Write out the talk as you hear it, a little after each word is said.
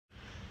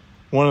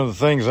One of the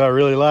things I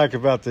really like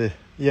about the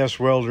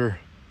YESWELDER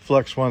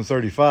Flux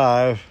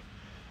 135,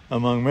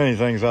 among many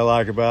things I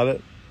like about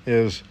it,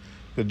 is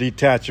the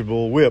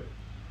detachable whip,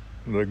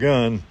 the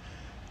gun.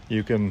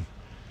 You can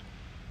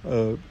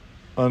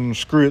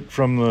unscrew it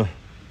from the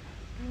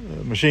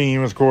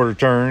machine with a quarter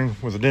turn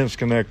with a dense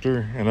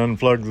connector and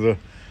unplug the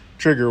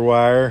trigger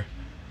wire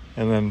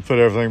and then put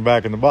everything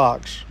back in the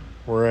box.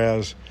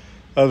 Whereas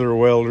other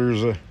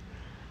welders,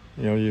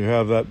 you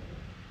have that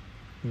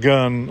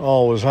gun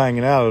always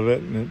hanging out of it,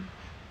 and it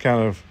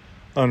kind of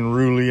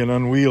unruly and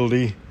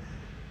unwieldy.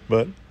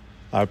 But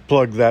I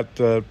plug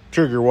that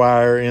trigger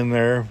wire in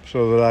there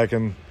so that I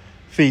can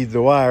feed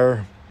the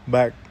wire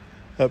back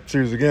up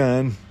through the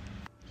gun.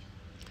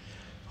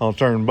 I'll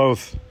turn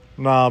both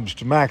knobs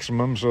to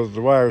maximum so that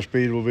the wire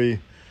speed will be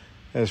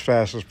as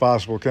fast as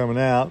possible coming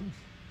out.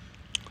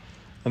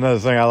 Another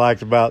thing I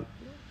liked about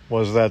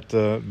was that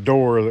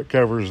door that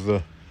covers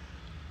the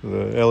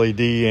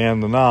LED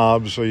and the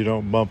knobs so you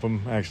don't bump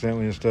them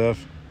accidentally and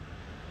stuff.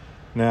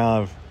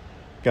 Now I've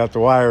got the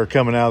wire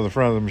coming out of the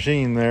front of the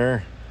machine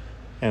there,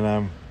 and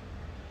I'm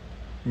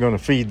going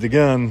to feed the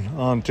gun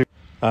onto.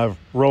 I've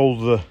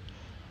rolled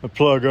the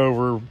plug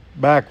over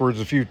backwards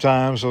a few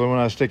times so that when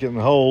I stick it in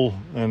the hole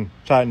and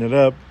tighten it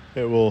up,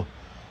 it will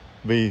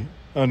be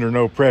under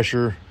no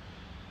pressure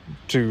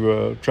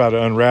to try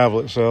to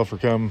unravel itself or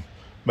come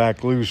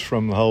back loose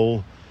from the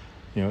hole.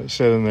 It's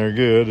sitting there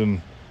good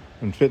and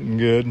fitting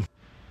good.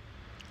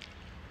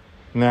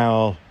 Now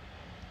I'll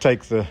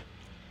take the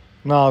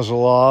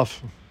nozzle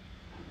off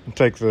and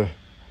take the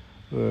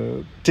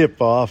tip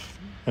off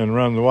and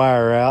run the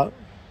wire out.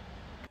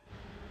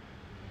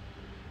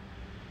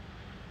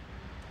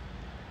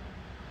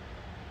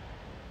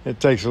 It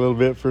takes a little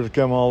bit for it to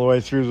come all the way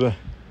through the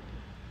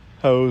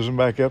hose and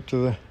back up to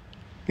the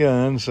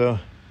gun, so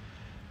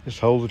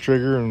just hold the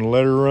trigger and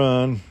let her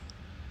run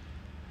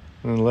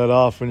and then let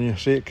off when you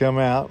see it come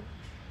out.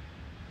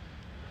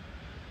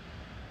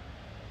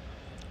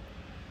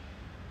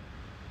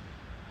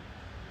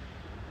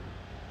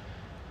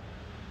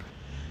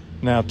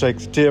 Now take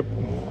the tip,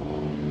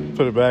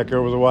 put it back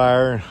over the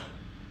wire,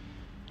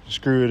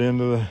 screw it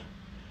into the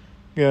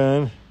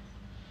gun.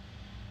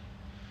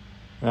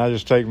 And I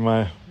just take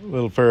my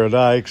little pair of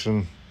dikes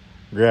and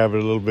grab it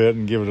a little bit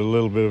and give it a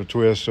little bit of a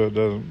twist so it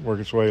doesn't work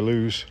its way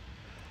loose.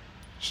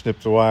 Snip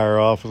the wire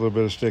off, a little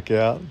bit of stick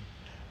out,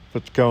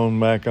 put the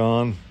cone back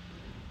on.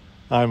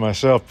 I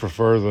myself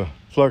prefer the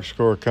flux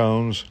core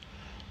cones,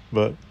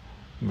 but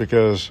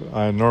because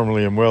I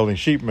normally am welding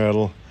sheet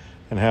metal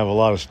and have a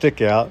lot of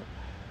stick out,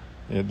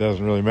 it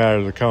doesn't really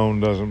matter. The cone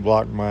doesn't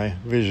block my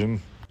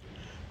vision.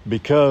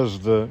 Because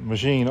the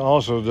machine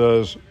also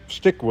does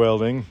stick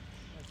welding,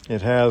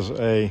 it has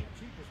a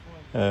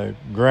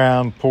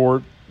ground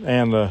port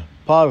and a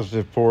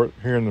positive port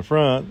here in the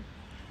front,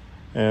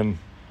 and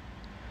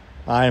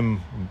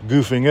I'm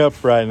goofing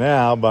up right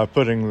now by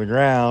putting the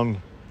ground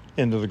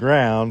into the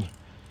ground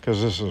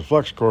because this is a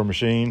flux core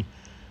machine,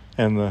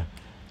 and the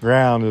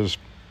ground or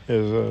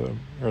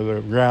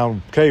the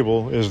ground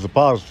cable is the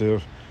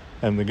positive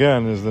and the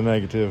gun is the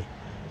negative.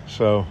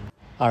 So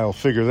I'll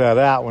figure that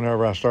out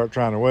whenever I start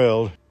trying to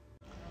weld.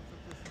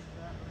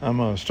 I'm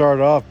going to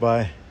start off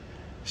by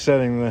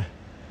setting the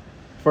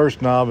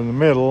first knob in the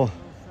middle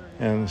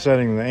and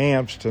setting the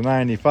amps to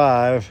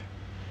 95.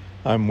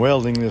 I'm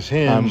welding this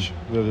hinge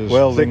that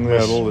is thick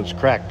metal that's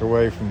cracked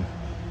away from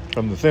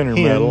the thinner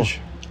metal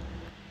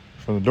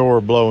from the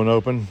door blowing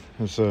open.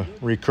 It's a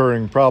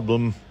recurring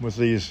problem with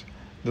these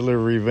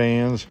delivery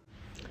vans.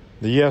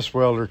 The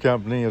YESWELDER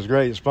company is a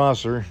great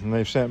sponsor, and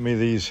they've sent me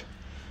these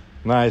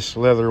nice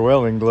leather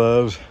welding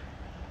gloves,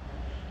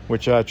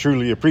 which I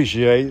truly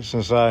appreciate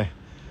since I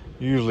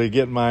usually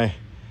get my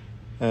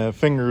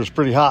fingers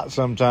pretty hot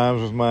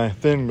sometimes with my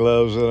thin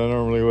gloves that I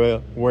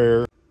normally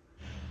wear.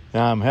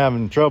 Now I'm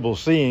having trouble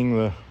seeing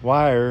the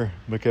wire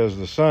because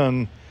the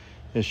sun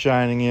is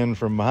shining in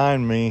from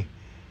behind me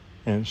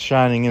and it's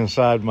shining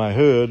inside my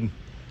hood,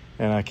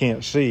 and I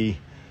can't see.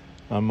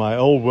 On my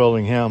old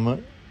welding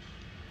helmet,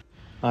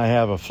 I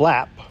have a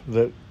flap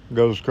that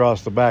goes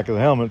across the back of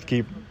the helmet to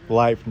keep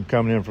light from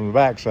coming in from the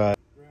backside.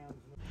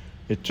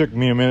 It took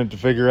me a minute to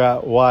figure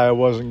out why I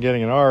wasn't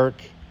getting an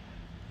arc,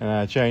 and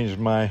I changed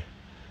my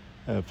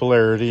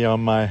polarity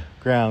on my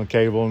ground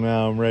cable.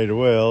 Now I'm ready to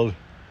weld.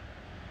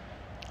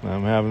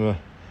 I'm having to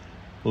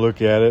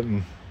look at it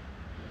and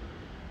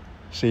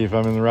see if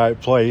I'm in the right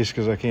place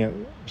because I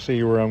can't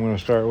see where I'm going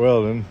to start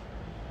welding.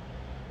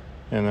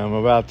 And I'm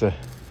about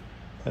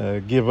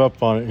to give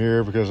up on it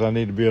here because I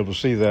need to be able to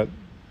see that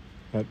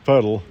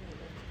puddle.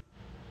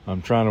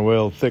 I'm trying to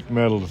weld thick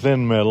metal to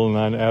thin metal,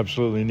 and I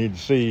absolutely need to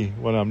see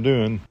what I'm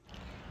doing.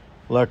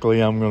 Luckily,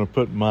 I'm going to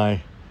put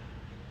my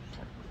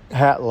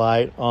hat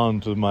light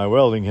onto my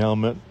welding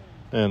helmet,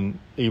 and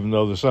even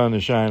though the sun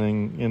is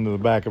shining into the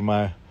back of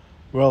my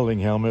welding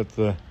helmet,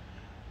 the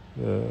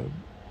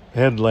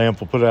headlamp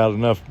will put out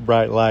enough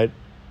bright light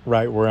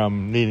right where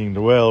I'm needing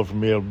to weld for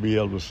me to be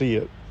able to see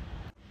it.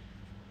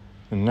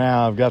 And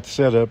now I've got the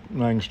setup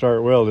and I can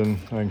start welding.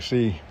 I can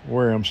see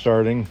where I'm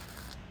starting,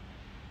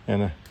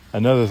 and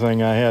Another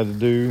thing I had to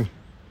do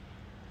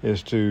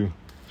is to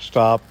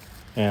stop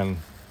and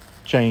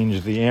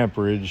change the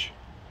amperage,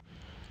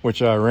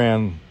 which I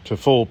ran to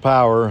full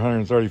power,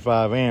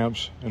 135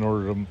 amps, in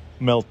order to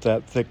melt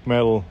that thick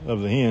metal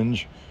of the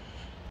hinge.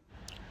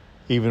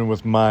 Even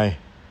with my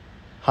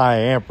high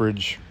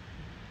amperage,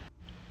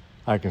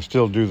 I can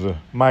still do the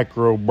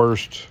micro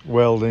burst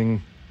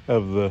welding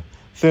of the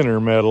thinner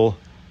metal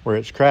where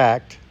it's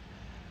cracked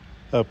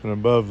up and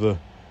above the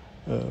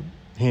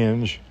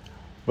hinge,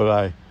 but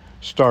I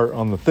start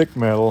on the thick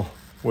metal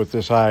with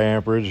this high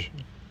amperage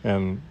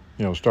and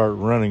start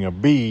running a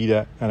bead,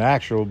 an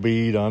actual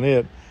bead on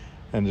it,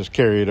 and just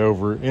carry it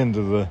over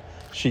into the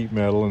sheet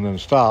metal and then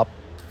stop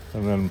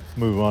and then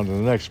move on to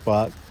the next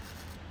spot,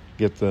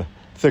 get the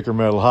thicker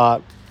metal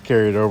hot,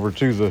 carry it over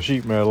to the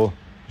sheet metal,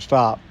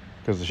 stop,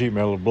 because the sheet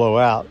metal will blow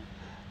out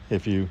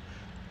if you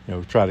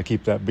try to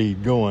keep that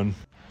bead going.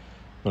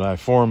 But I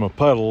form a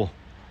puddle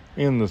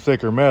in the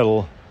thicker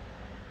metal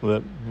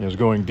that is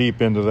going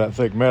deep into that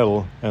thick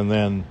metal, and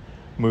then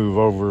move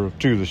over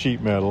to the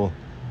sheet metal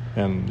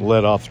and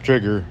let off the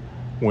trigger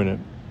when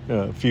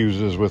it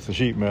fuses with the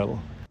sheet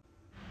metal.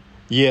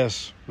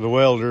 Yes, the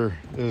welder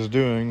is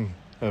doing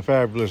a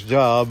fabulous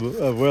job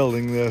of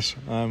welding this.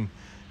 I'm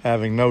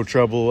having no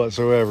trouble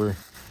whatsoever.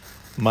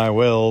 My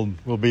weld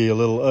will be a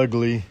little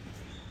ugly,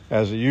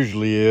 as it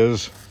usually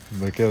is,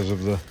 because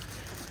of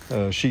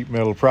the sheet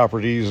metal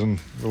properties and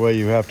the way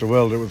you have to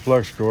weld it with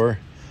flux core,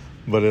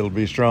 but it'll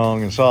be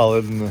strong and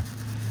solid, and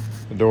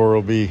the door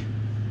will be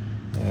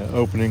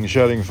opening and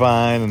shutting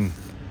fine and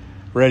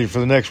ready for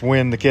the next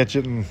wind to catch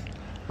it and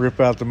rip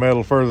out the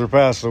metal further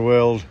past the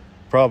weld,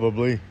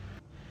 probably.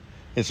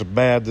 It's a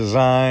bad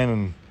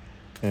design,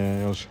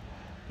 and it's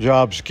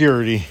job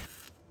security.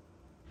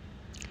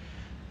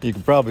 You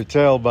can probably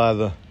tell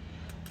by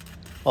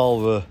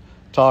all the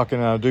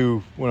talking I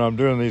do when I'm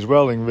doing these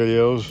welding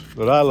videos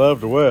that I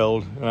love to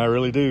weld, and I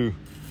really do.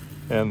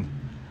 And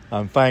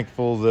I'm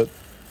thankful that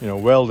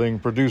welding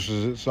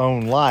produces its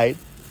own light,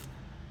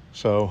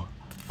 so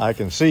I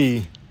can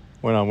see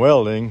when I'm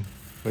welding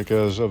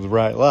because of the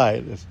bright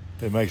light.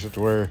 It makes it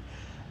to where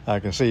I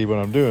can see what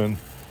I'm doing.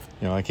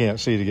 I can't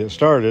see to get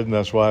started, and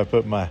that's why I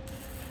put my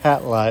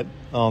hat light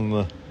on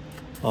the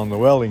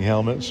welding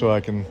helmet, so I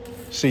can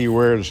see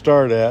where to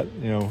start at.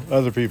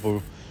 Other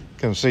people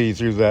can see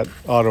through that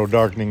auto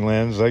darkening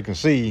lens. They can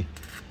see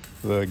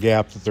the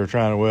gap that they're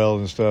trying to weld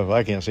and stuff.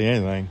 I can't see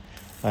anything.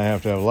 I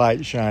have to have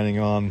light shining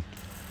on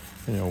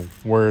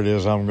where it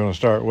is I'm going to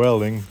start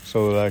welding,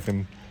 so that I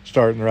can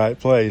start in the right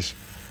place.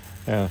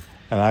 And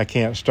I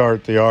can't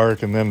start the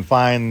arc and then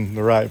find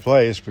the right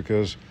place,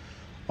 because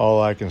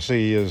all I can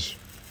see is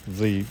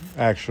the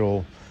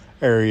actual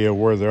area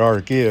where the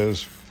arc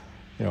is.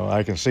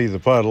 I can see the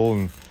puddle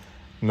and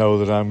know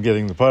that I'm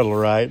getting the puddle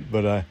right,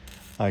 but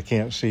I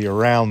can't see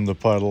around the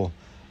puddle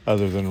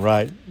other than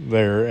right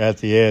there at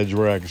the edge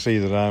where I can see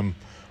that I'm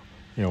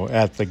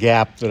at the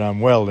gap that I'm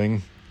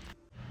welding.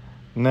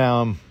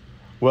 Now I'm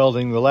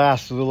welding the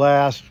last of the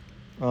last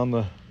on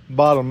the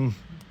bottom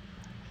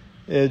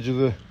edge of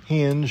the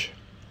hinge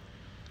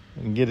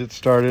and get it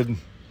started.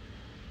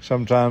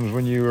 Sometimes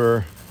when you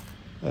are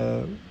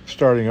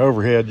starting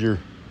overhead, your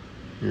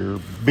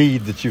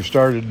bead that you've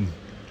started,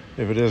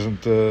 if it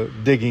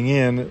isn't digging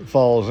in, it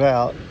falls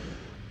out.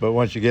 But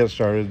once you get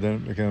started, then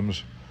it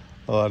becomes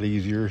a lot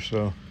easier.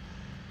 So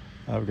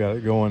I've got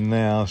it going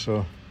now.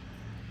 So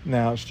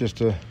now it's just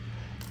a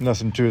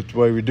nothing to it the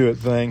way we do it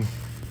thing.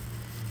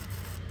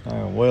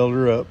 I'll weld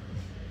her up.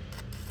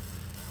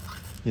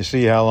 You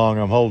see how long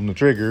I'm holding the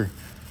trigger,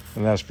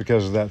 and that's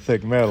because of that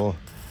thick metal.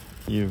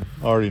 You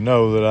already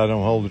know that I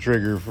don't hold the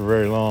trigger for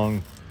very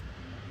long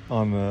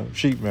on the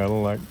sheet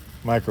metal, like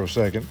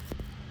microsecond.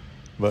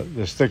 But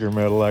this thicker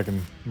metal, I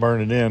can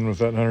burn it in with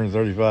that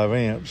 135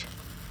 amps.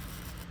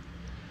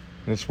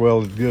 And it's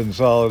welded good and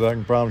solid, I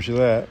can promise you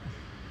that.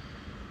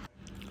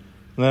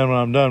 And then when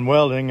I'm done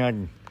welding, I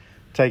can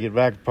take it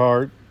back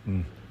apart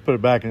and put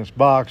it back in its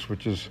box,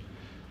 which is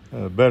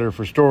better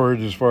for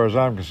storage as far as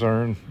I'm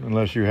concerned.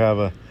 Unless you have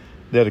a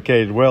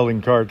dedicated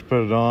welding cart to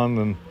put it on,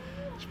 then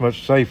it's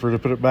much safer to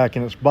put it back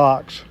in its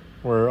box,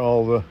 where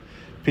all the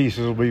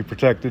pieces will be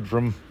protected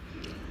from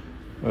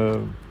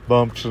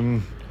bumps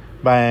and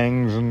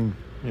bangs and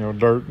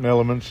dirt and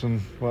elements and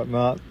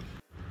whatnot.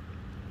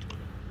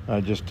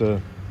 I just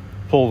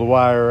pull the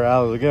wire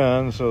out of the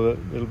gun so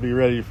that it'll be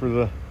ready for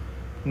the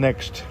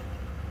next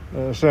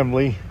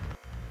assembly.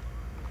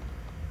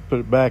 Put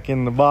it back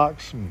in the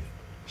box and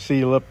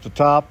seal up the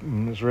top,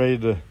 and it's ready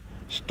to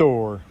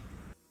store.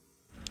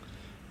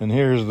 And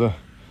here's the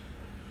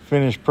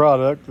finished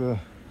product.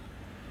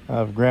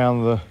 I've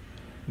ground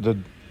the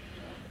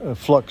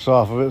flux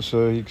off of it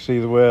so you can see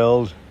the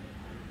weld.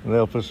 And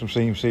they'll put some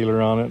seam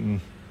sealer on it and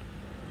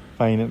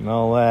paint it and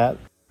all that.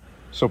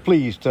 So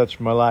please touch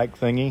my like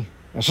thingy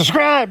and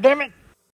subscribe, damn it!